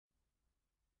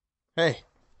Hey,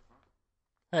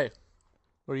 Hey,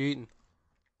 what are you eating?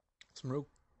 some real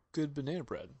good banana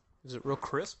bread. Is it real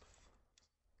crisp?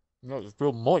 No, it's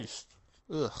real moist.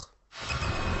 Ugh.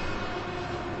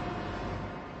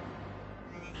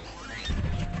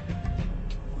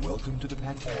 Welcome to the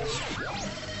podcast.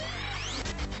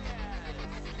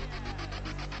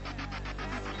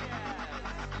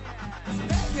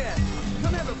 Cat,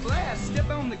 come have a blast. Step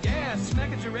on the gas.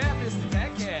 Smack a giraffe. It's the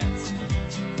Fat Cats.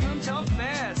 Come talk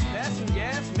fast. Fast and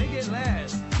gas. Make it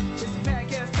last. It's the Fat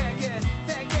Cats. Fat Cat.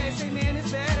 Fat Cat. Say man,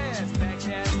 it's badass. Fat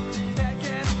Cat. Fat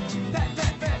Cat. Fat,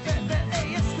 fat, fat, fat, fat.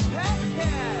 Hey, it's the Fat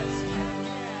Cats.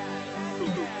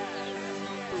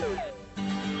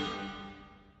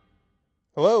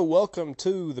 Hello, welcome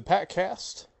to the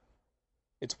Patcast.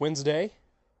 It's Wednesday,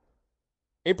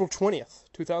 April 20th,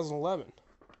 2011.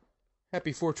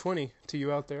 Happy 420 to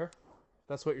you out there.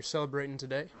 That's what you're celebrating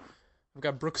today. I've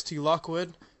got Brooks T.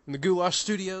 Lockwood in the Goulash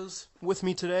Studios with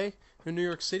me today in New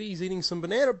York City. He's eating some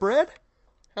banana bread.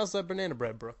 How's that banana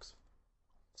bread, Brooks?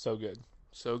 So good.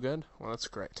 So good? Well, that's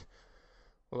great.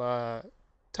 Well,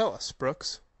 tell us,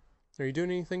 Brooks, are you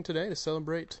doing anything today to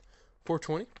celebrate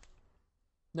 420?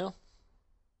 No.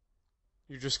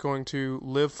 You're just going to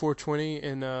live 420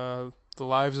 in the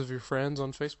lives of your friends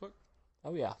on Facebook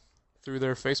Oh yeah. through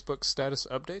their Facebook status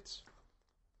updates?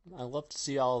 I love to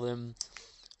see all of them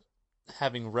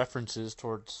having references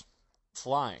towards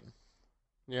flying.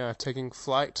 Yeah, taking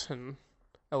flight and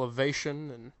elevation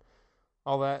and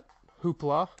all that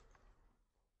hoopla.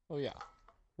 Oh yeah.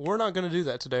 We're not going to do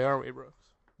that today, are we, Brooks?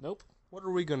 Nope. What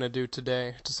are we going to do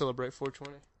today to celebrate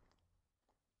 420?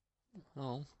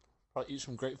 Oh, probably eat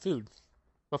some great food.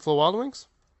 Buffalo Wild Wings?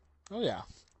 Oh yeah.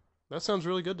 That sounds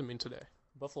really good to me today.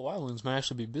 Buffalo Wild Wings might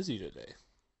actually be busy today.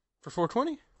 For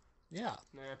 420? Yeah.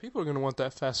 Nah, people are going to want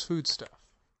that fast food stuff.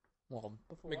 Well,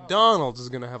 Buffalo Wild McDonald's is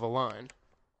going to have a line. Wings.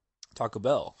 Taco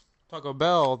Bell. Taco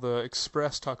Bell, the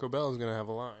Express Taco Bell is going to have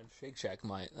a line. Shake Shack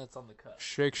might. That's on the cut.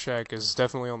 Shake Shack is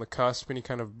definitely on the cusp. Any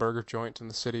kind of burger joint in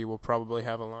the city will probably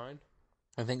have a line.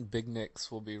 I think Big Nick's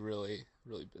will be really,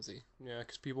 really busy. Yeah,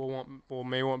 because people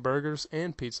may want burgers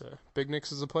and pizza. Big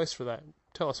Nick's is the place for that.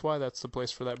 Tell us why that's the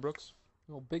place for that, Brooks.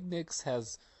 Well, Big Nick's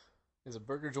is a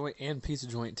burger joint and pizza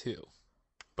joint too.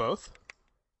 Both?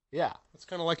 Yeah. That's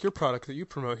kind of like your product that you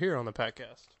promote here on the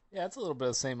podcast. Yeah, it's a little bit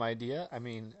of the same idea. I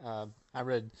mean, I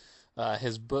read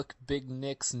his book, Big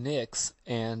Nick's Nicks,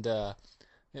 and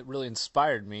it really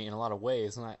inspired me in a lot of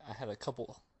ways. And I had a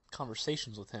couple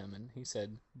conversations with him, and he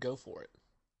said, go for it.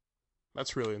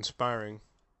 That's really inspiring.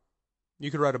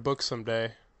 You could write a book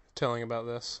someday telling about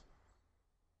this.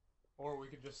 Or we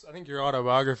could I think your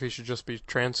autobiography should just be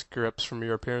transcripts from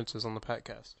your appearances on the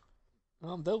podcast.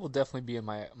 That will definitely be in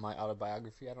my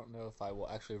autobiography. I don't know if I will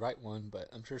actually write one, but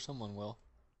I'm sure someone will.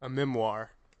 A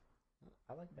memoir.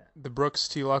 I like that. The Brooks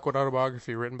T. Lockwood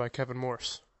autobiography written by Kevin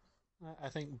Morse. I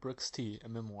think Brooks T, a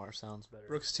memoir, sounds better.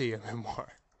 Brooks T. A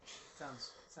memoir.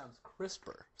 Sounds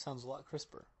crisper. Sounds a lot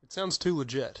crisper. It sounds too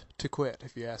legit to quit,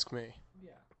 if you ask me.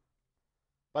 Yeah.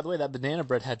 By the way, that banana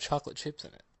bread had chocolate chips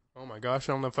in it. Oh my gosh,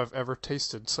 I don't know if I've ever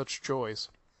tasted such joys.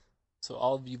 So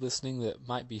all of you listening that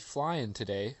might be flying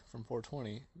today from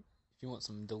 420, if you want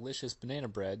some delicious banana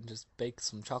bread, just bake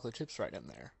some chocolate chips right in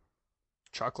there.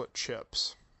 Chocolate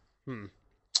chips.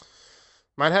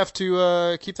 Might have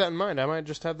to keep that in mind. I might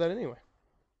just have that anyway.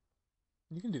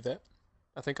 You can do that.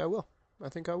 I think I will.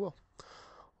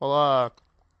 Well,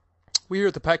 we here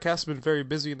at the Patcast have been very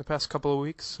busy in the past couple of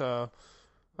weeks. Went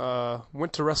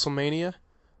to WrestleMania.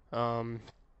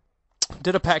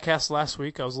 Did a Patcast last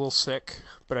week. I was a little sick,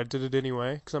 but I did it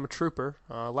anyway because I'm a trooper.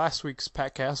 Last week's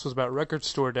Patcast was about Record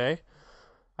Store Day.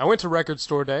 I went to Record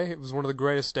Store Day. It was one of the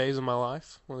greatest days of my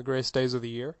life, one of the greatest days of the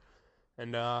year.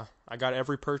 And I got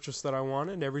every purchase that I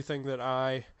wanted, everything that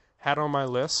I had on my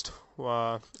list,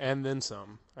 and then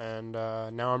some. And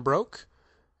now I'm broke,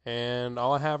 and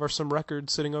all I have are some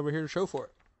records sitting over here to show for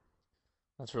it.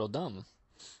 That's real dumb.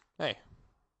 Hey,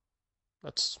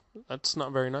 that's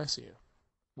not very nice of you.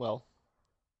 Well,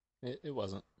 it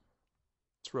wasn't.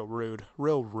 It's real rude.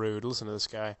 Real rude. Listen to this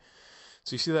guy.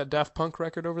 So you see that Daft Punk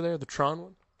record over there, the Tron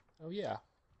one? Oh, yeah.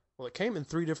 Well, it came in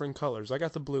 3 different colors. I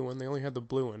got the blue one. They only had the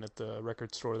blue one at the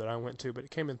record store that I went to, but it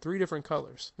came in 3 different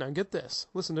colors. Now get this.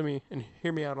 Listen to me and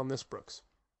hear me out on this, Brooks.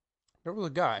 There was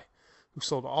a guy who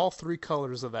sold all 3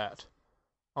 colors of that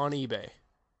on eBay.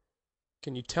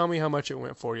 Can you tell me how much it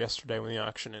went for yesterday when the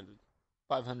auction ended?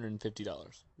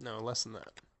 $550. No, less than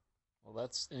that. Well,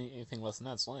 that's anything less than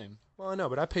that's lame. Well, I know,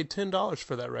 but I paid $10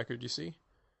 for that record, you see?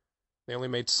 They only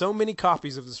made so many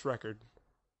copies of this record.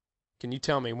 Can you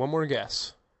tell me, one more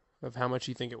guess, of how much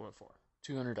you think it went for?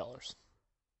 $200.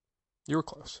 You were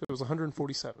close. It was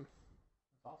 $147.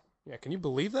 Yeah, can you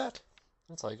believe that?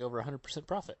 That's like over 100%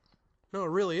 profit. No, it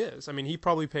really is. I mean, he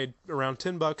probably paid around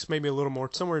 $10, maybe a little more,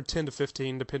 somewhere 10 to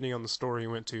 15, depending on the store he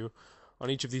went to, on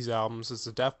each of these albums. It's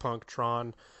a Daft Punk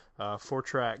Tron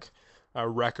 4-track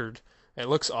record. It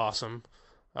looks awesome.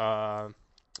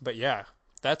 But yeah,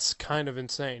 that's kind of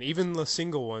insane. Even the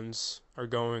single ones are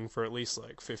going for at least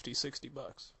like 50,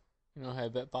 $60. You know how I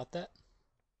bet bought that?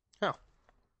 How?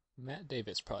 Matt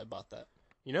Davis probably bought that.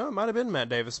 You know, it might have been Matt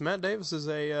Davis. Matt Davis is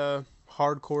a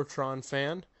hardcore Tron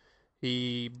fan.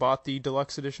 He bought the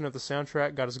deluxe edition of the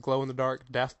soundtrack, got his glow-in-the-dark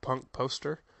Daft Punk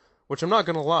poster, which I'm not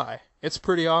going to lie, it's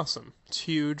pretty awesome. It's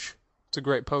huge. It's a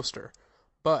great poster.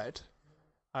 But,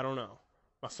 I don't know.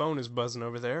 My phone is buzzing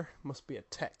over there. Must be a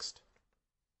text.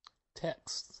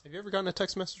 Text. Have you ever gotten a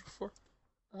text message before?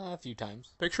 A few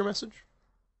times. Picture message?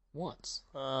 Once.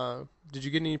 Did you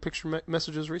get any picture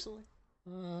messages recently?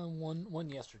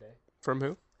 One yesterday. From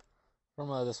who? From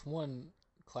this one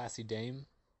classy dame.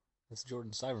 This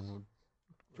Jordan Siren would.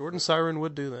 Jordan Siren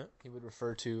would do that. He would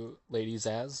refer to ladies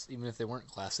as, even if they weren't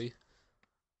classy.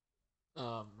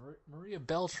 Maria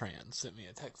Beltran sent me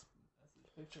a text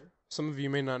message picture. Some of you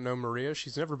may not know Maria.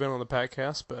 She's never been on the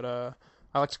podcast, but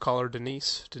I like to call her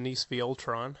Denise V.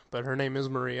 Ultron. But her name is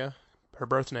Maria. Her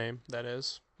birth name, that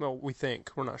is. Well, we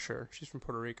think. We're not sure. She's from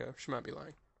Puerto Rico. She might be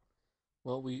lying.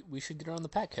 Well, we should get her on the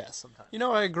podcast sometime. You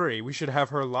know, I agree. We should have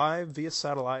her live via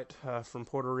satellite from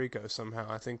Puerto Rico somehow.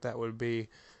 I think that would be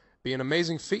an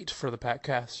amazing feat for the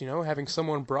podcast, you know, having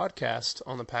someone broadcast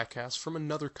on the podcast from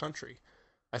another country.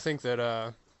 I think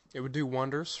that it would do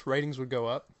wonders. Ratings would go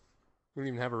up. We don't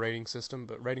even have a rating system,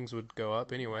 but ratings would go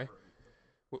up anyway.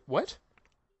 What?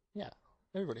 Yeah,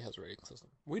 everybody has a rating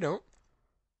system. We don't.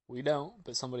 We don't,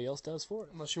 but somebody else does for it.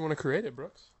 Unless you want to create it,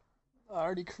 Brooks. I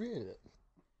already created it.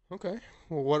 Okay.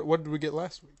 Well, what did we get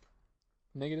last week?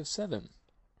 -7.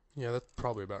 Yeah, that's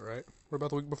probably about right. What about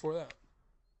the week before that?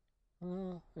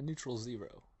 A neutral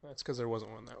 0. That's because there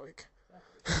wasn't one that week.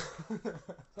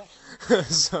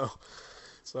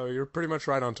 So you're pretty much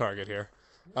right on target here.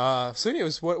 So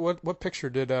anyways, what picture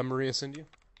did Maria send you?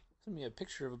 Sent me a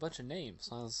picture of a bunch of names.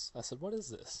 I said, "What is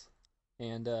this?"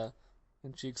 And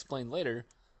she explained later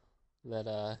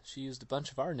that she used a bunch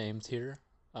of our names here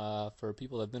for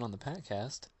people that have been on the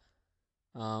podcast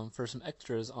for some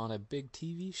extras on a big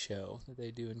TV show that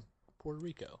they do in Puerto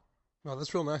Rico. Oh,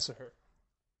 that's real nice of her.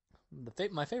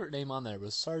 My favorite name on there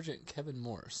was Sergeant Kevin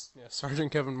Morse. Yeah,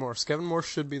 Sergeant Kevin Morse. Kevin Morse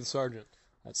should be the sergeant.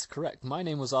 That's correct. My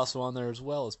name was also on there as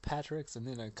well as Patrick's, and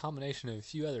then a combination of a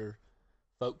few other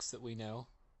folks that we know.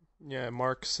 Yeah,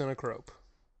 Mark Sinacrope.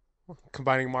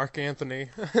 Combining Mark Anthony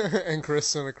and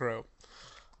Chris Sinacrope.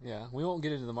 Yeah, we won't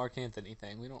get into the Mark Anthony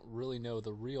thing. We don't really know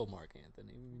the real Mark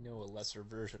Anthony. We know a lesser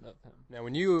version of him. Now,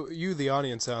 when you the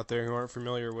audience out there who aren't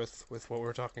familiar with what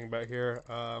we're talking about here,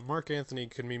 Mark Anthony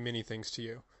could mean many things to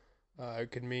you.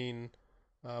 It could mean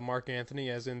Mark Anthony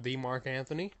as in the Mark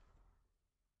Anthony.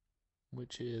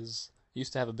 Which is,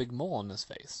 used to have a big mole on his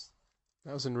face.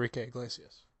 That was Enrique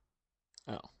Iglesias.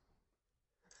 Oh.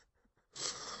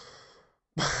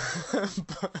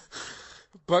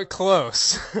 but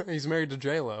close. He's married to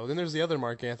J-Lo. Then there's the other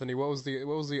Mark Anthony. What was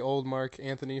the old Mark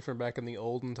Anthony from back in the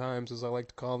olden times, as I like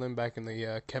to call them, back in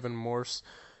the Kevin Morse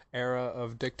era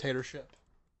of dictatorship?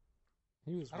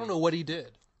 I don't know what he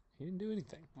did. He didn't do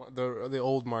anything. The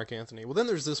old Mark Anthony. Well, then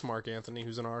there's this Mark Anthony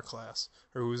who's in our class,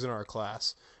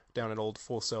 down at Old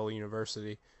Full Sail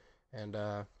University, and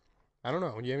I don't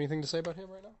know. Do you have anything to say about him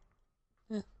right now?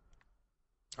 Yeah.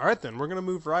 All right, then. We're going to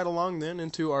move right along then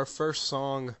into our first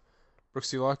song,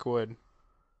 Brooksy Lockwood.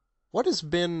 What has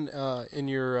been in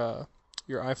your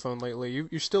iPhone lately?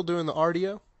 You're still doing the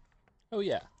Rdio? Oh,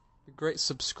 yeah. The great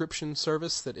subscription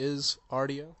service that is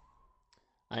Rdio?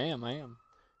 I am.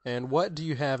 And what do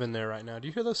you have in there right now? Do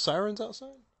you hear those sirens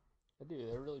outside? I do.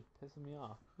 They're really pissing me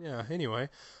off. Yeah, anyway.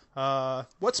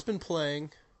 What's been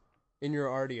playing in your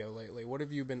Rdio lately? What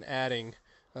have you been adding,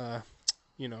 to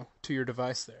your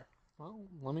device there? Well,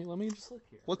 let me just look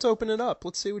here. Let's open it up.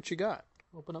 Let's see what you got.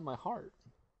 Open up my heart.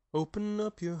 Open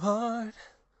up your heart.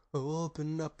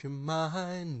 Open up your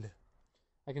mind.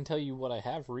 I can tell you what I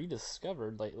have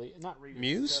rediscovered lately. Not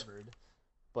rediscovered. Muse?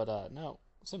 But, no.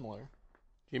 Similar.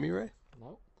 Jimmy Ray?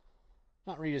 Nope.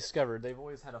 Not rediscovered. They've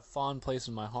always had a fond place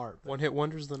in my heart. One hit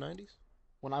wonders of the 90s?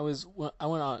 When I went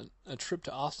on a trip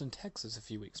to Austin, Texas a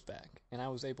few weeks back, and I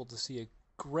was able to see a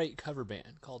great cover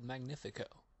band called Magnifico.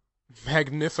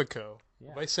 Magnifico.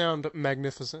 Yeah. They sound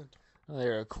magnificent.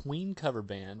 They're a Queen cover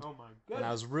band. Oh my god. And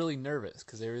I was really nervous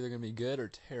because they were either going to be good or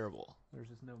terrible. There's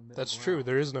just no middle That's ground. true.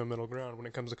 There is no middle ground when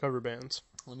it comes to cover bands.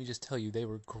 Let me just tell you, they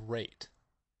were great.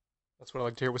 That's what I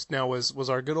like to hear. Was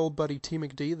our good old buddy T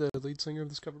McD the lead singer of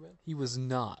this cover band? He was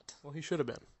not. Well, he should have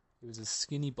been. He was a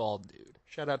skinny, bald dude.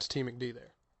 Shout out to T McD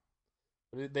there.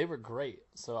 But they were great,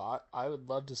 so I would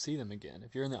love to see them again.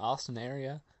 If you're in the Austin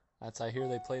area, I hear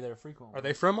they play there frequently. Are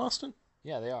they from Austin?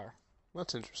 Yeah, they are.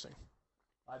 That's interesting.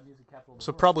 Live music capital of the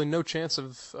So world. probably no chance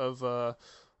of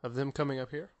them coming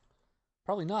up here.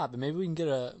 Probably not, but maybe we can get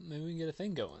a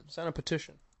thing going. Sign a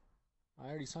petition. I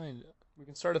already signed it. We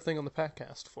can start a thing on the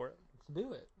podcast for it. Let's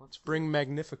do it. Let's bring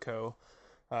Magnifico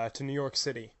to New York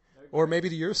City, or maybe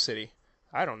to your city.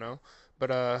 I don't know, but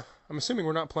I'm assuming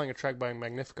we're not playing a track by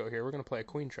Magnifico here. We're gonna play a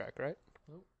Queen track, right?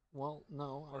 Well,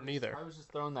 no. Or neither. I was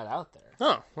just throwing that out there.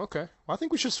 Oh, okay. Well, I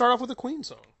think we should start off with a Queen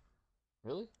song.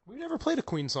 Really? We never played a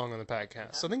Queen song on the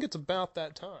podcast. I think it's about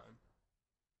that time.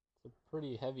 It's a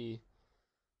pretty heavy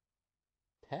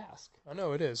task. I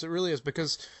know it is. It really is,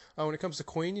 because when it comes to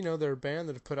Queen, you know, they're a band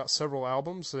that have put out several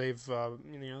albums. They've, they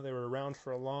were around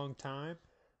for a long time.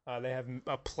 They have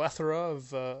a plethora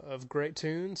of great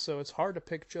tunes, so it's hard to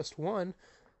pick just one.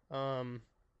 So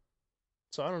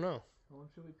I don't know. What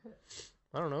should we pick?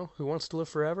 I don't know. Who Wants to Live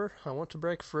Forever? I Want to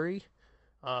Break Free.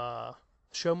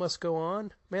 Show Must Go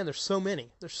On. Man, there's so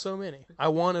many. There's so many. I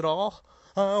Want It All.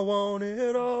 I want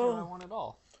it all. I want it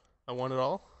all. I want it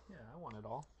all. Yeah, I want it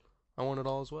all. I want it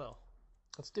all as well.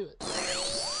 Let's do it.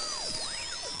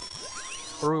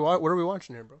 What are we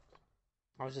watching here, bro?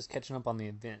 I was just catching up on the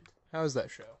event. How is that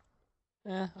show?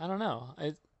 I don't know.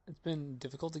 It's been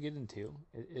difficult to get into.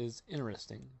 It is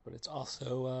interesting, but it's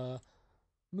also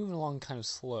moving along kind of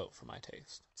slow for my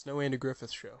taste. It's no Andy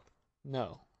Griffith show.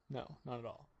 No, not at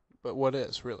all. But what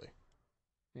is, really?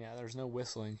 Yeah, there's no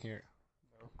whistling here.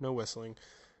 No whistling.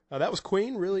 That was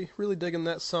Queen. Really, really digging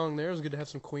that song there. It was good to have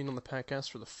some Queen on the podcast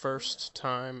for the first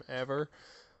time ever.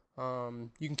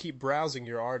 You can keep browsing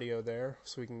your audio there,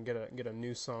 so we can get a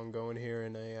new song going here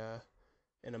in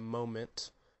a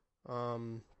moment.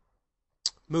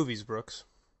 Movies, Brooks.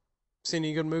 Seen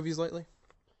any good movies lately?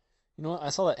 You know what? I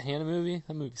saw that Hannah movie.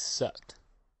 That movie sucked.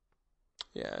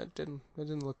 Yeah, it didn't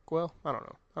look well. I don't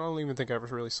know. I don't even think I ever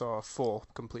really saw a full,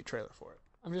 complete trailer for it.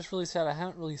 I'm just really sad. I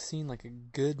haven't really seen like a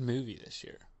good movie this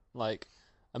year. Like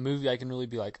a movie I can really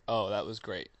be like, oh, that was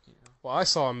great. You know? Well, I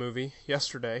saw a movie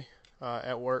yesterday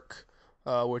at work,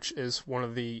 which is one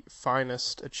of the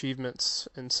finest achievements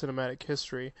in cinematic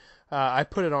history. I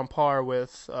put it on par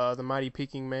with The Mighty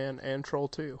Peking Man and Troll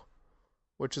 2,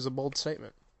 which is a bold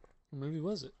statement. What movie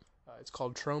was it? It's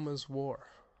called Troma's War.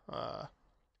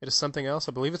 It is something else.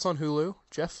 I believe it's on Hulu.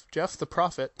 Jeff the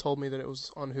Prophet told me that it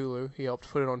was on Hulu. He helped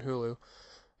put it on Hulu.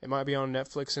 It might be on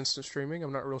Netflix instant streaming.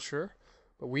 I'm not real sure.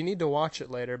 But we need to watch it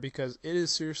later, because it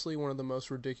is seriously one of the most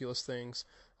ridiculous things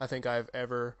I think my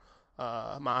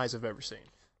eyes have ever seen.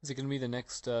 Is it going to be the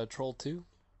next Troll 2?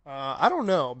 I don't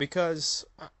know, because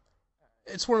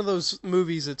it's one of those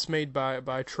movies that's made by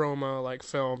Troma, like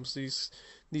films.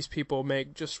 These people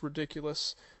make just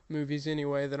ridiculous movies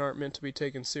anyway that aren't meant to be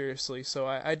taken seriously. So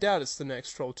I doubt it's the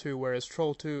next Troll 2, whereas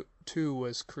Troll 2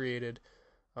 was created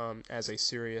as a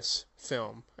serious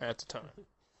film at the time.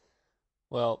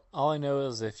 Well, all I know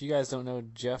is if you guys don't know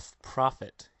Jeff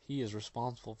Prophet, he is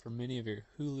responsible for many of your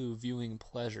Hulu viewing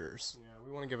pleasures. Yeah,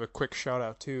 we want to give a quick shout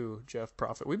out to Jeff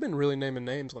Prophet. We've been really naming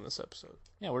names on this episode.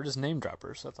 Yeah, we're just name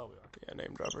droppers. That's all we are. Yeah,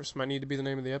 name droppers. Might need to be the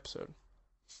name of the episode.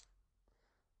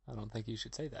 I don't think you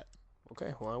should say that.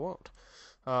 Okay, well, I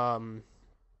won't.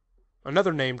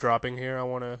 Another name dropping here I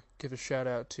want to give a shout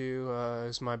out to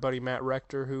is my buddy Matt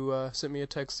Rector, who sent me a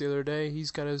text the other day.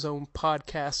 He's got his own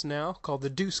podcast now called The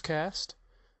Deuce Cast.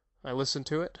 I listened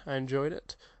to it. I enjoyed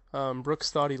it. Brooks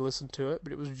thought he listened to it,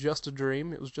 but it was just a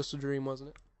dream. It was just a dream,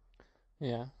 wasn't it?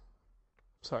 Yeah.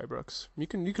 Sorry, Brooks. You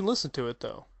can listen to it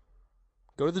though.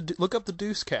 Look up The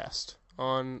Deuce Cast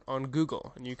on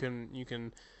Google, and you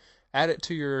can add it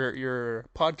to your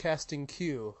podcasting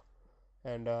queue,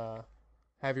 and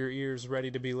have your ears ready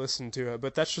to be listened to.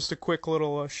 But that's just a quick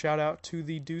little shout out to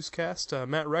the Deuce Cast.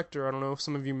 Matt Rector, I don't know if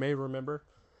some of you may remember,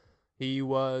 he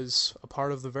was a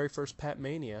part of the very first Pat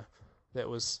Mania that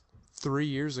was 3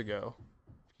 years ago.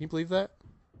 Can you believe that?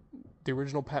 The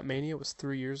original Pat Mania was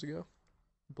 3 years ago.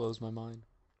 Blows my mind.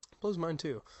 Blows mine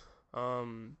too.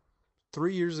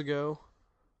 3 years ago,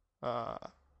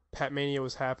 Pat Mania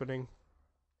was happening,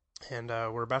 and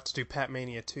we're about to do Pat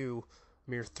Mania 2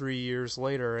 mere 3 years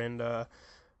later, and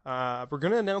we're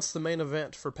going to announce the main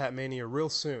event for Pat Mania real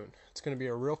soon. It's going to be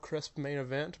a real crisp main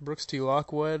event. Brooks T.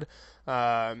 Lockwood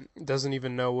doesn't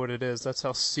even know what it is. That's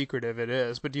how secretive it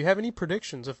is. But do you have any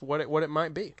predictions of what it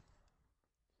might be?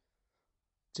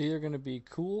 It's either going to be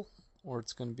cool or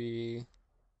it's going to be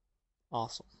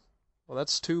awesome. Well,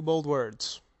 that's two bold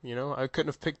words. You know, I couldn't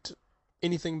have picked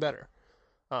anything better.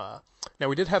 Now,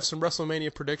 we did have some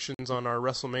WrestleMania predictions on our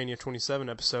WrestleMania 27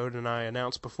 episode, and I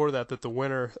announced before that the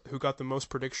winner who got the most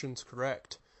predictions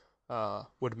correct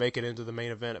would make it into the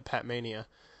main event at Patmania.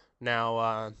 Now,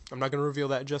 I'm not going to reveal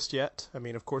that just yet. I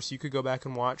mean, of course, you could go back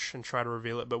and watch and try to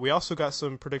reveal it, but we also got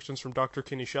some predictions from Dr.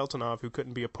 Kenny Sheltonov, who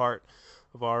couldn't be a part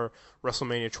of our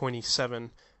WrestleMania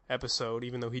 27 episode,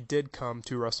 even though he did come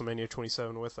to WrestleMania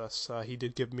 27 with us. He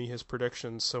did give me his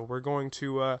predictions, so we're going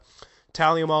to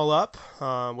tally them all up,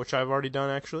 which I've already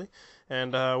done, actually,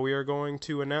 and we are going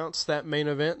to announce that main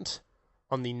event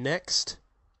on the next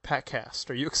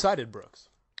Patcast. Are you excited, Brooks?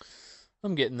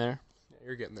 I'm getting there. Yeah,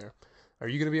 you're getting there. Are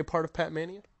you going to be a part of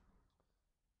Patmania?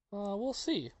 We'll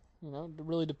see. It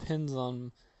really depends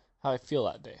on how I feel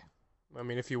that day. I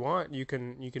mean, if you want, you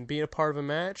can be a part of a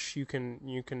match. You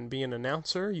can be an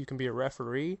announcer. You can be a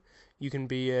referee. You can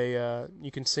be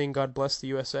you can sing "God Bless the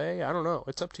USA." I don't know.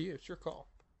 It's up to you. It's your call.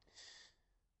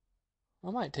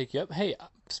 I might take you up. Hey,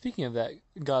 speaking of that,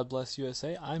 God Bless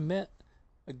USA, I met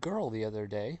a girl the other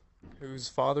day. Whose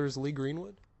father is Lee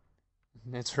Greenwood?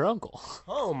 It's her uncle.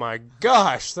 Oh my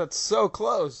gosh, that's so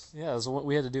close. Yeah,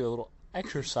 we had to do a little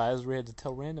exercise where we had to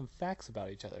tell random facts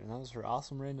about each other, and that was her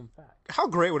awesome random fact. How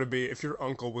great would it be if your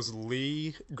uncle was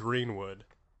Lee Greenwood?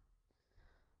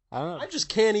 I don't know. I just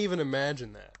can't even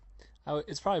imagine that.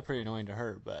 It's probably pretty annoying to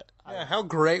her, but... Yeah, how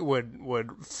great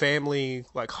would family,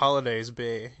 holidays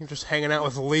be? You're just hanging out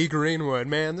with Lee Greenwood.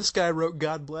 Man, this guy wrote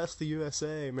God Bless the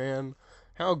USA, man.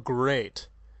 How great.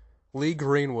 Lee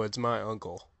Greenwood's my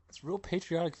uncle. It's a real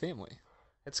patriotic family.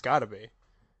 It's gotta be.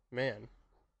 Man,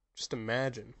 just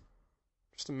imagine.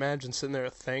 Just imagine sitting there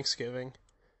at Thanksgiving.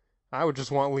 I would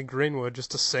just want Lee Greenwood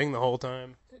just to sing the whole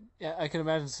time. Yeah, I can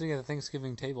imagine sitting at the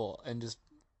Thanksgiving table and just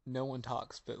no one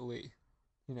talks but Lee.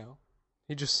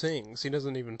 He just sings. He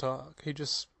doesn't even talk. He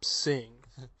just sings.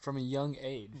 From a young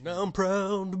age. Now I'm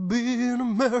proud to be an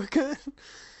American.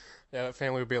 Yeah, that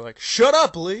family would be like, shut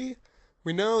up, Lee!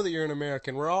 We know that you're an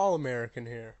American. We're all American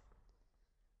here.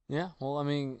 Yeah, well, I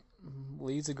mean,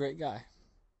 Lee's a great guy.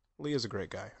 Lee is a great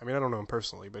guy. I mean, I don't know him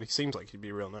personally, but he seems like he'd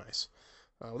be real nice.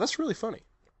 Well, that's really funny.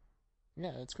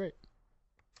 Yeah, it's great.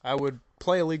 I would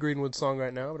play a Lee Greenwood song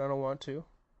right now, but I don't want to.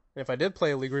 And if I did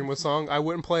play a Lee Greenwood song, I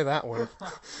wouldn't play that one.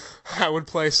 I would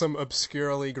play some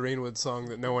obscure Lee Greenwood song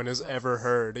that no one has ever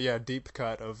heard. Yeah, deep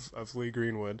cut of Lee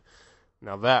Greenwood.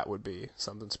 Now that would be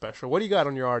something special. What do you got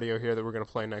on your audio here that we're going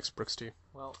to play next, Brooks T?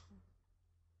 Well,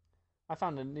 I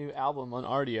found a new album on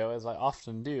Rdio, as I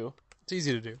often do. It's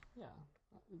easy to do. Yeah.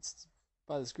 It's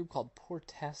by this group called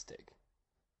Portastic.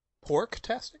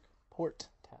 Pork-tastic? Portastic.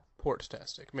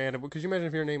 Pork-tastic. Man, could you imagine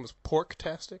if your name was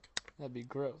Pork-tastic? That'd be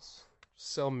gross.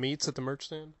 Sell meats at the merch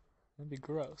stand? That'd be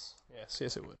gross. Yes,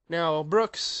 it would. Now,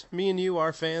 Brooks, me and you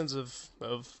are fans of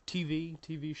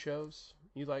TV shows.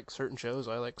 You like certain shows,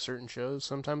 I like certain shows.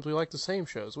 Sometimes we like the same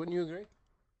shows. Wouldn't you agree?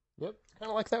 Yep. Kind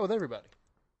of like that with everybody.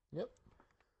 Yep.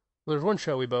 Well, there's one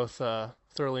show we both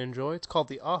thoroughly enjoy. It's called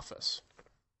The Office.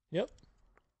 Yep.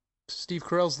 Steve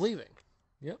Carell's leaving.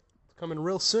 Yep. It's coming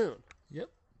real soon. Yep.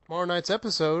 Tomorrow night's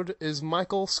episode is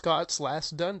Michael Scott's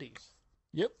last Dundies.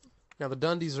 Yep. Now, the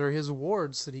Dundies are his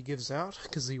awards that he gives out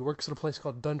because he works at a place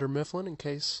called Dunder Mifflin, in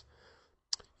case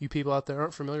you people out there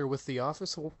aren't familiar with The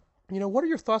Office. Well, what are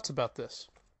your thoughts about this?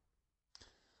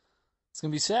 It's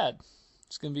going to be sad.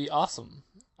 It's going to be awesome.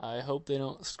 I hope they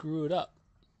don't screw it up.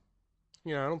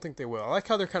 I don't think they will. I like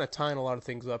how they're kind of tying a lot of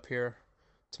things up here.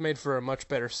 It's made for a much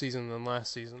better season than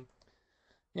last season.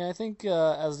 Yeah, I think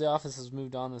as The Office has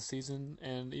moved on this season,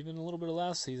 and even a little bit of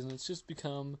last season, it's just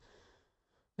become...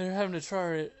 They're having to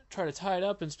try to tie it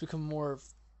up, and it's become more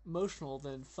emotional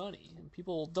than funny, and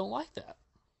people don't like that.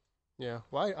 Yeah,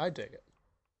 well, I dig it.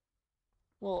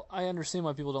 Well, I understand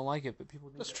why people don't like it, but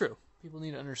That's true. People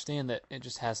need to understand that it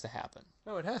just has to happen.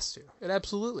 No, it has to. It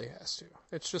absolutely has to.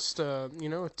 It's just,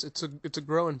 it's a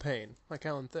growing pain, like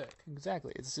Alan Thicke.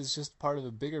 Exactly. It's just part of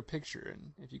a bigger picture,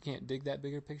 and if you can't dig that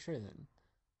bigger picture, then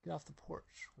get off the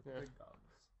porch with the big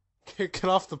dogs. Get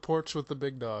off the porch with the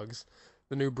big dogs.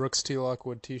 The new Brooks T.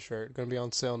 Lockwood t-shirt. Going to be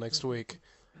on sale next week.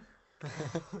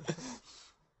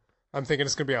 I'm thinking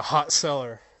it's going to be a hot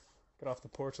seller. Get off the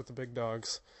porch with the big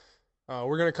dogs.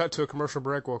 We're going to cut to a commercial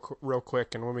break real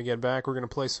quick, and when we get back, we're going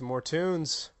to play some more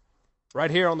tunes right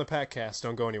here on the Patcast.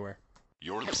 Don't go anywhere.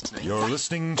 You're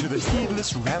listening to the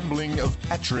heedless rambling of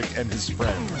Patrick and his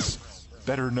friends,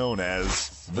 better known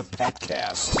as the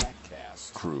Patcast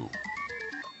Crew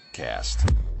Cast.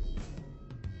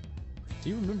 Do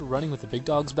you remember running with the big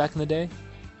dogs back in the day?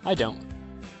 I don't.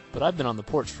 But I've been on the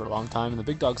porch for a long time, and the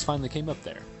big dogs finally came up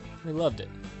there. They loved it.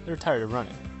 They're tired of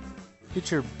running.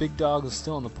 Get your Big Dogs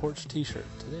Still on the Porch t-shirt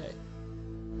today.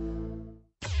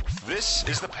 This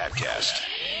is the Patcast.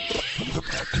 The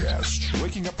Patcast,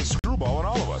 waking up the screwball in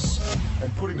all of us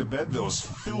and putting to bed those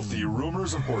filthy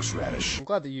rumors of horseradish. I'm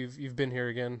glad that you've been here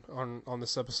again on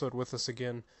this episode with us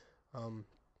again.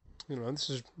 This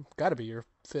has got to be your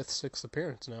 5th, 6th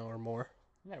appearance now or more.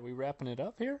 Yeah, are we wrapping it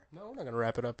up here? No, we're not going to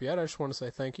wrap it up yet. I just want to say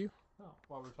thank you. Oh.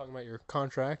 While we're talking about your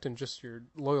contract and just your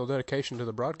loyal dedication to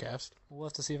the broadcast. We'll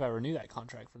have to see if I renew that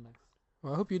contract for next.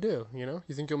 Well, I hope you do. You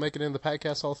think you'll make it in the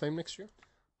Patcast Hall of Fame next year?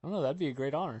 I don't know, that'd be a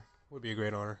great honor. Would be a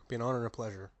great honor. Be an honor and a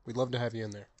pleasure. We'd love to have you in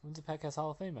there. When's the Patcast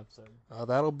Hall of Fame episode?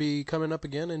 That'll be coming up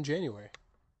again in January.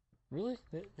 Really?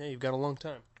 Yeah, you've got a long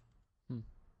time. Hmm.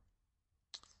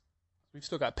 We've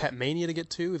still got Pat Mania to get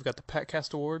to. We've got the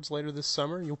Patcast Awards later this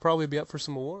summer. You'll probably be up for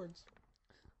some awards.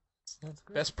 That's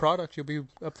great. Best product, you'll be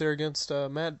up there against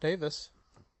Matt Davis.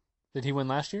 Did he win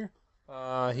last year?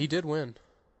 He did win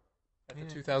at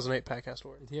the 2008 Patcast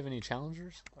Awards. Did he have any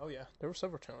challengers? Oh, yeah. There were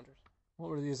several challengers. What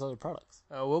were these other products?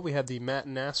 We had the Matt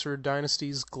Nasser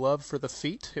Dynasty's glove for the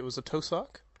feet. It was a toe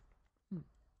sock. It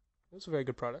was a very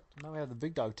good product. Now we have the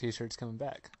Big Dog t-shirts coming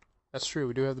back. That's true.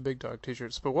 We do have the Big Dog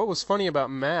t-shirts. But what was funny about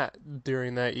Matt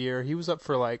during that year, he was up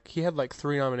for he had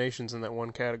 3 nominations in that one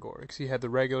category. 'Cause he had the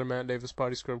regular Matt Davis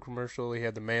body scrub commercial. He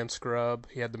had the man scrub.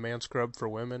 He had the man scrub for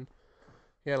women.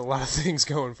 He had a lot of things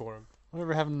going for him.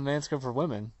 Whatever happened to the man scrub for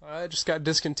women? It just got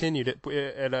discontinued.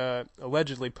 It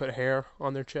allegedly put hair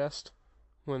on their chest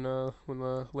when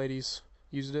the ladies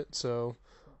used it. So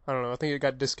I don't know. I think it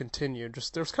got discontinued.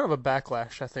 Just there was kind of a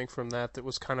backlash, I think, from that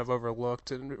was kind of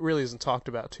overlooked and it really isn't talked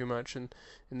about too much in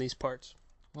these parts.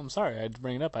 Well, I'm sorry I had to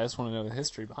bring it up. I just want to know the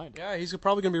history behind it. Yeah, he's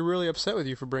probably going to be really upset with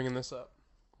you for bringing this up.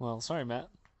 Well, sorry, Matt.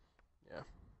 Yeah,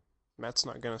 Matt's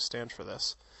not going to stand for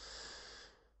this.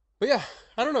 But yeah,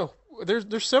 I don't know.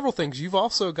 There's several things. You've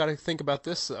also got to think about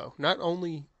this, though. Not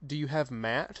only do you have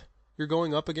Matt you're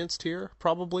going up against here,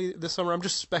 probably this summer. I'm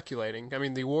just speculating. I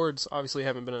mean, the awards obviously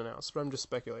haven't been announced, but I'm just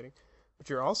speculating. But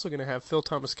you're also going to have Phil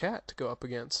Thomas Cat to go up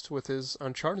against with his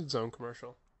Uncharted Zone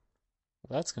commercial.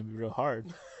 Well, that's going to be real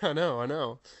hard. I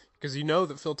know. Because you know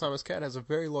that Phil Thomas Cat has a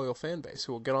very loyal fan base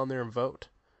who will get on there and vote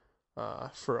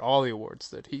for all the awards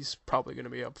that he's probably going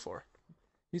to be up for.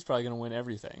 He's probably going to win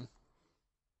everything.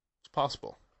 It's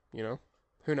possible,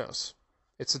 Who knows?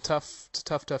 It's a tough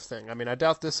thing. I mean, I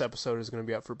doubt this episode is going to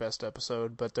be up for best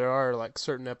episode, but there are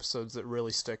certain episodes that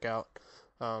really stick out,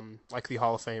 like the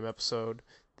Hall of Fame episode,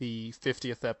 the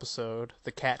 50th episode,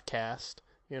 the Cat Cast.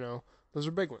 Those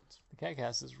are big ones. The Cat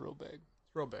Cast is real big.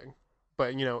 It's real big.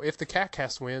 But if the Cat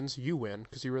Cast wins, you win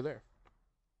because you were there.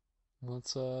 Well,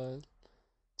 it's a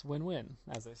win-win,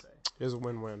 as they say. It is a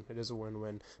win-win. It is a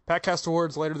win-win. Patcast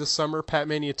Awards later this summer. Pat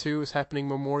Mania 2 is happening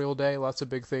Memorial Day. Lots of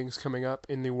big things coming up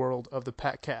in the world of the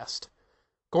Patcast.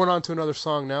 Going on to another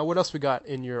song now. What else we got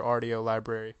in your RDO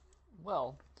library?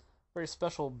 Well, very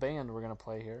special band we're going to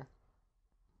play here.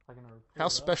 How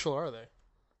special are they?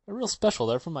 They're real special.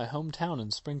 They're from my hometown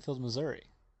in Springfield, Missouri.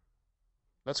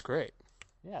 That's great.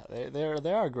 Yeah,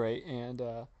 they are great, and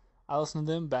I listened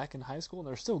to them back in high school, and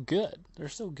they're still good.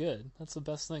 That's the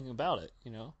best thing about it,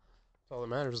 That's all that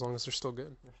matters, as long as they're still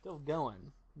good. They're still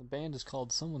going. The band is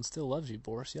called Someone Still Loves You,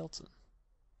 Boris Yeltsin.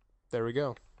 There we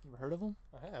go. You ever heard of them?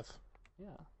 I have.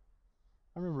 Yeah.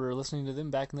 I remember listening to them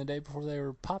back in the day before they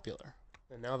were popular.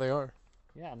 And now they are.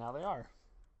 Yeah, now they are.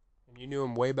 And you knew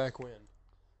them way back when.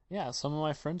 Yeah, some of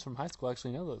my friends from high school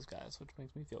actually know those guys, which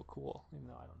makes me feel cool, even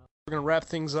though I don't know. We're going to wrap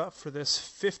things up for this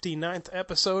 59th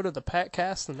episode of the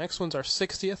Patcast. The next one's our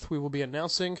 60th. We will be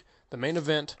announcing the main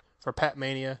event for Pat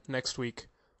Mania next week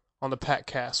on the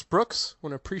Patcast. Brooks,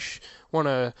 want to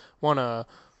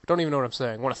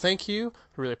thank you.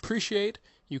 I really appreciate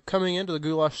you coming into the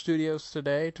Goulash Studios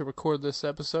today to record this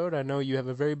episode. I know you have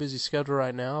a very busy schedule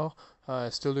right now,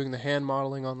 still doing the hand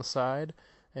modeling on the side,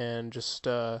 and just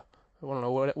I want to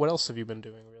know what else have you been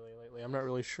doing really lately? I'm not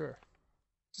really sure.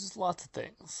 Just lots of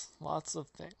things.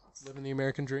 Living the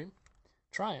American dream?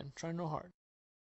 Trying real hard.